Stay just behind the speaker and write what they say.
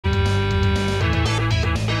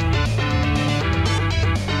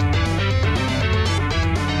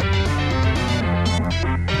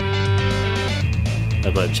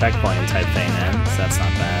They put a checkpoint type thing in, so that's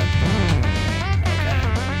not bad. Okay.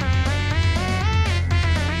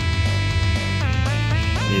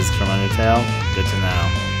 Music from Undertale? Good to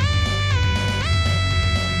know.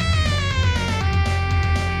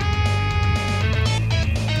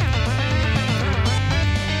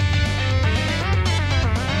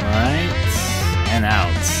 And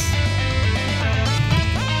out.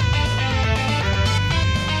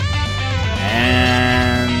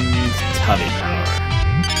 And Tubby power.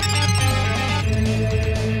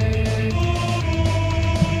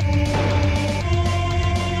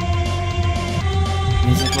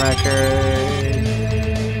 Music record.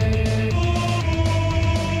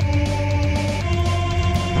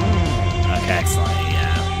 Okay, excellent,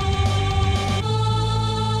 yeah.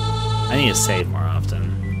 I need to save more often.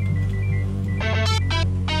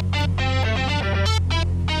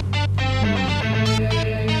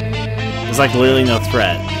 There's like literally no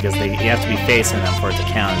threat, because you have to be facing them for it to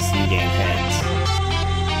count as you gain hits.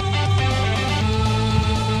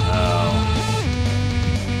 Oh.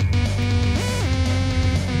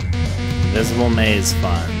 Invisible maze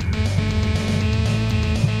fun.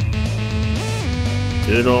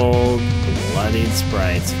 Doodle bloodied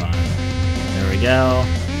sprites fun. There we go.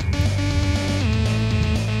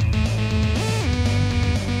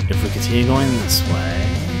 If we continue going this way,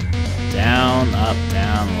 down, up,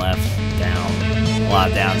 down, left, down. A lot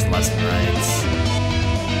of downs and lefts and rights.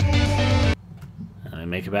 And we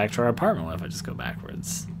make it back to our apartment. What if I just go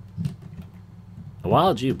backwards? The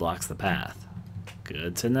wild Jew blocks the path.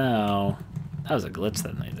 Good to know. That was a glitch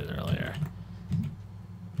that they did earlier.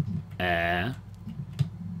 A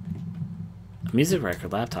music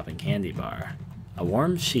record, laptop, and candy bar. A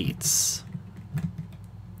warm sheets.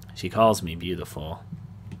 She calls me beautiful.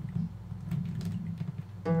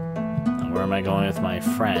 Where am I going with my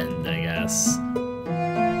friend, I guess?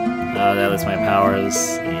 Oh, that was my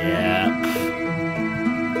powers. Yeah.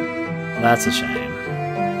 Well, that's a shame.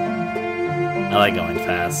 I like going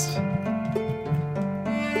fast.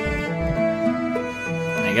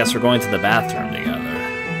 I guess we're going to the bathroom together.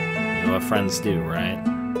 You know what friends do, right?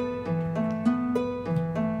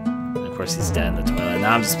 And of course, he's dead in the toilet.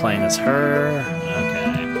 Now I'm just playing as her.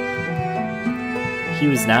 Okay. He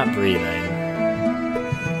was not breathing.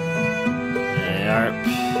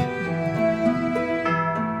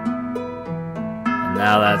 And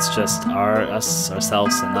now that's just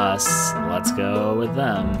ourselves and us. Let's go with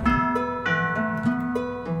them.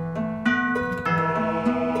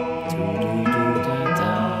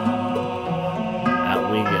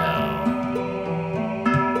 Out we go.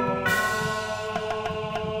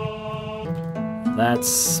 That's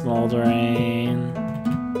smoldering.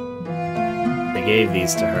 They gave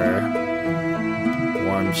these to her.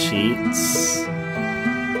 Warm sheets.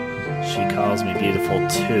 She calls me beautiful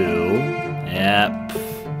too. Yep.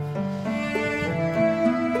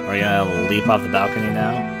 Are you gonna leap off the balcony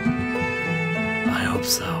now? I hope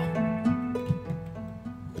so.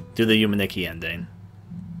 Do the Yume Nikki ending.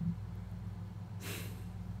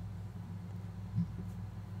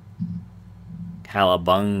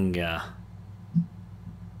 Calabunga.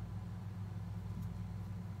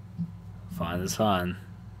 Fun is fun.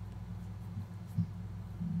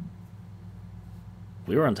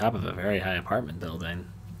 We were on top of a very high apartment building.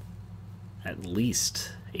 At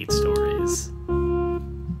least 8 stories.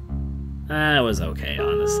 It was okay,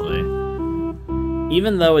 honestly.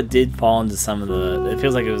 Even though it did fall into some of the... It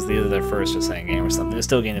feels like it was either their first or second game or something. It was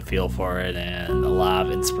still getting a feel for it and a lot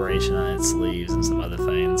of inspiration on its sleeves and some other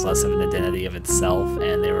things. Less of an identity of itself,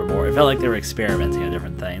 and they were more... It felt like they were experimenting on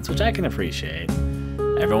different things, which I can appreciate.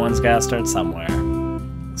 Everyone's gotta start somewhere.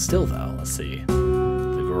 Still, though, let's see.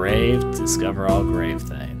 Grave, discover all grave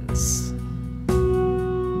things.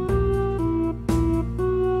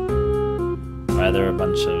 Are there a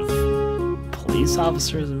bunch of police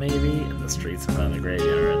officers, maybe, in the streets in front of the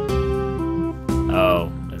graveyard? Oh,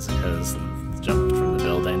 is it because of the jump from the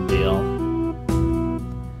building deal?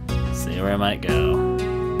 Let's see where I might go.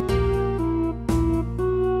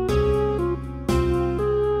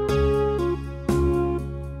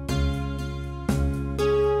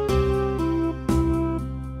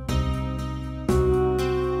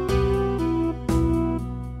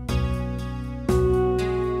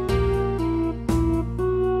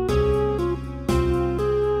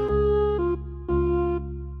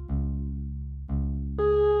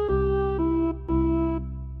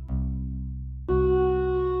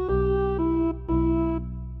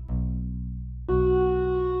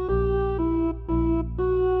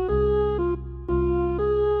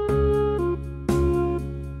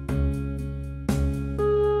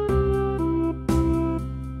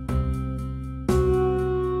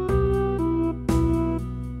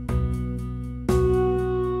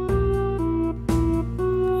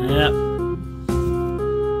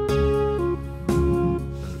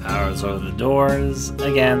 sort of the doors.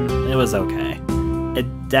 Again, it was okay.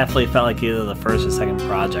 It definitely felt like either the first or second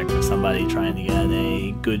project for somebody trying to get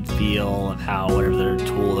a good feel of how whatever their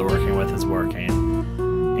tool they're working with is working,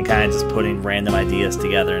 and kind of just putting random ideas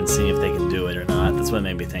together and seeing if they can do it or not. That's what it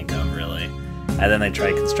made me think of, really. And then they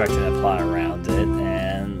tried constructing a plot around it,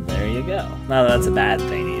 and there you go. Not that that's a bad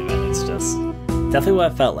thing even, it's just definitely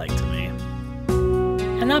what it felt like to me.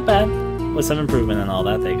 And not bad. With some improvement and all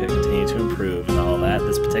that, they could continue to improve and all that.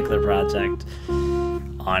 This particular project,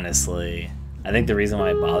 honestly, I think the reason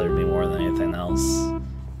why it bothered me more than anything else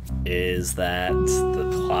is that the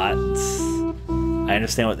plot, I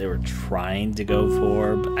understand what they were trying to go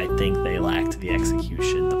for, but I think they lacked the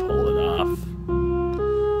execution to pull it off.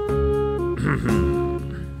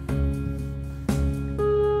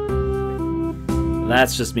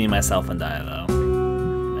 That's just me, myself, and I, though.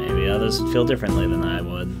 Maybe others would feel differently than I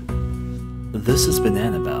would. This has been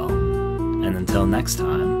Annabelle, and until next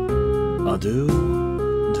time, adieu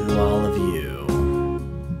to all of you.